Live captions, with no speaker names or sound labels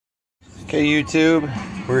Okay, YouTube,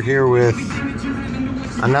 we're here with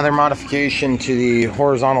another modification to the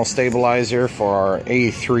horizontal stabilizer for our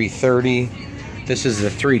A330. This is the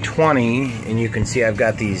 320, and you can see I've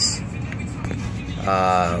got these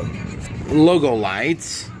logo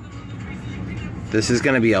lights. This is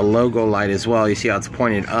going to be a logo light as well. You see how it's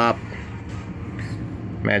pointed up.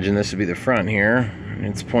 Imagine this would be the front here.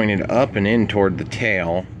 It's pointed up and in toward the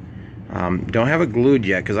tail. Don't have it glued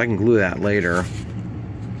yet because I can glue that later.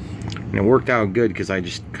 And it worked out good because I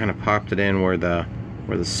just kind of popped it in where the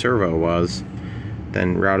servo was,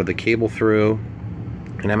 then routed the cable through.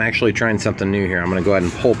 And I'm actually trying something new here. I'm going to go ahead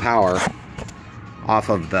and pull power off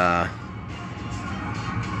of the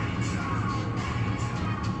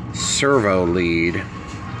servo lead.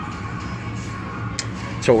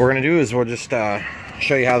 So what we're going to do is we'll just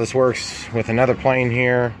show you how this works with another plane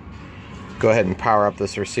here. Go ahead and power up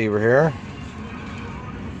this receiver here.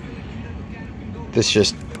 This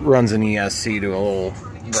just runs an ESC to a little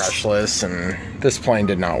brushless, and this plane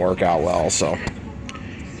did not work out well. So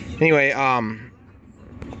anyway, I'm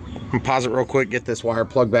gonna pause it real quick, get this wire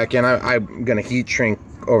plugged back in. I'm gonna heat shrink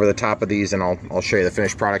over the top of these, and I'll show you the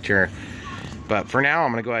finished product here. But for now,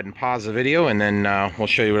 I'm gonna go ahead and pause the video, and then we'll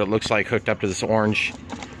show you what it looks like hooked up to this orange.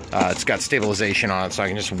 It's got stabilization on it, so I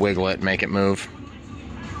can just wiggle it and make it move.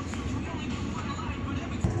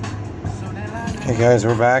 Okay guys,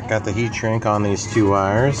 we're back. Got the heat shrink on these two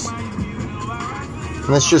wires. And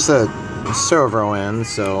it's just a servo end,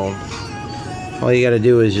 so all you gotta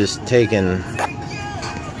do is just take and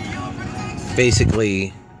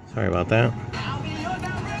basically, sorry about that,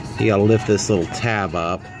 you gotta lift this little tab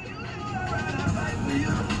up.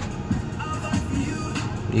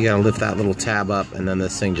 You gotta lift that little tab up, and then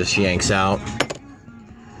this thing just yanks out.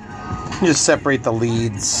 You just separate the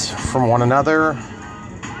leads from one another,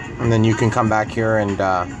 and then you can come back here and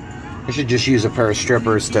you should just use a pair of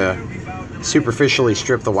strippers to superficially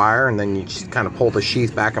strip the wire, and then you just kind of pull the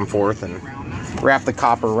sheath back and forth and wrap the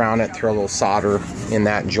copper around it, throw a little solder in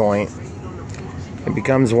that joint. It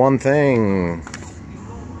becomes one thing.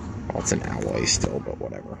 Well, it's an alloy still, but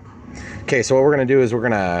whatever. Okay, so what we're gonna do is we're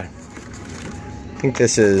gonna, I think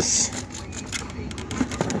this is,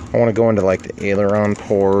 I wanna go into like the aileron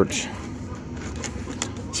port.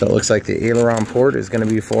 So it looks like the aileron port is going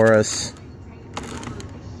to be for us.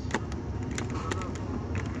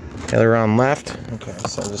 Aileron left. Okay,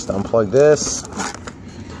 so just unplug this.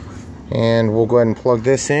 And we'll go ahead and plug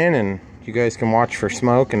this in, and you guys can watch for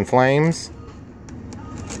smoke and flames.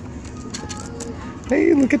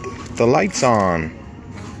 Hey, look at the lights on.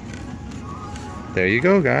 There you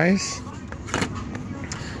go, guys.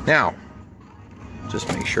 Now,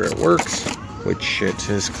 just make sure it works, which it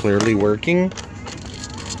is clearly working.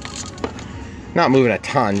 Not moving a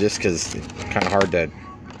ton, just because it's kind of hard to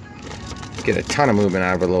get a ton of movement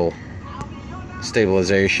out of a little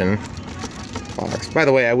stabilization box. By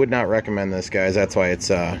the way, I would not recommend this, guys. That's why it's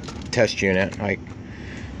a test unit.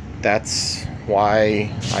 That's why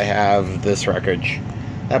I have this wreckage.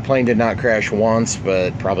 That plane did not crash once,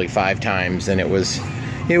 but probably 5 times, and it was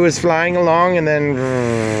flying along, and then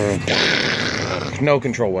no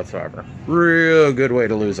control whatsoever. Real good way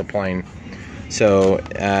to lose a plane. So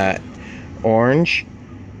orange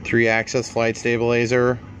 3-axis flight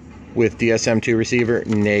stabilizer with DSM-2 receiver,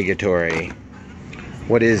 negatory.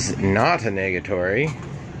 What is not a negatory,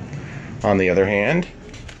 on the other hand,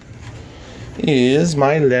 is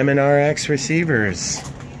my Lemon RX receivers.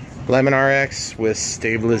 Lemon RX with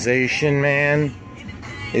stabilization, man,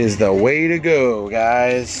 is the way to go,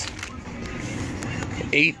 guys.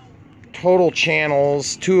 8 total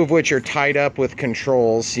channels, 2 of which are tied up with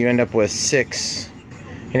controls, so you end up with 6.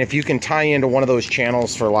 And if you can tie into one of those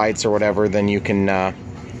channels for lights or whatever, then you can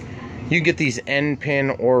you get these end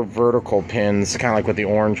pin or vertical pins, kind of like what the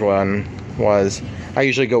orange one was. I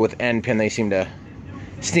usually go with end pin. They seem to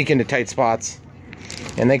sneak into tight spots.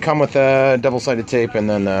 And they come with a double-sided tape and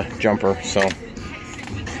then the jumper. So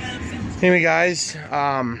anyway, guys,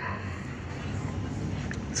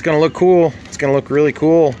 it's gonna look cool. It's gonna look really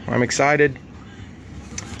cool. I'm excited.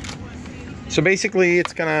 So basically,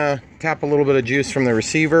 it's gonna tap a little bit of juice from the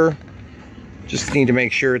receiver. Just need to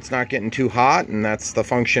make sure it's not getting too hot, and that's the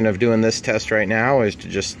function of doing this test right now, is to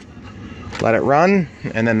just let it run.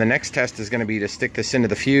 And then the next test is gonna be to stick this into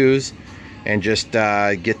the fuse and just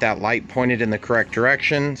get that light pointed in the correct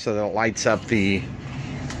direction so that it lights up the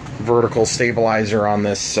vertical stabilizer on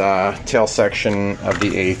this tail section of the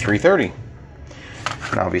A330.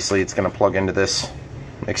 And obviously it's gonna plug into this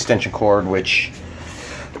extension cord, which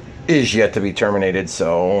is yet to be terminated,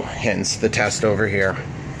 so hence the test over here.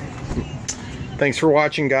 Thanks for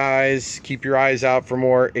watching, guys. Keep your eyes out for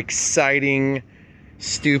more exciting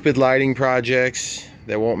stupid lighting projects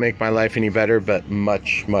that won't make my life any better, but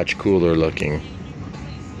much, much cooler looking.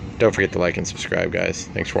 Don't forget to like and subscribe, guys.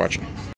 Thanks for watching.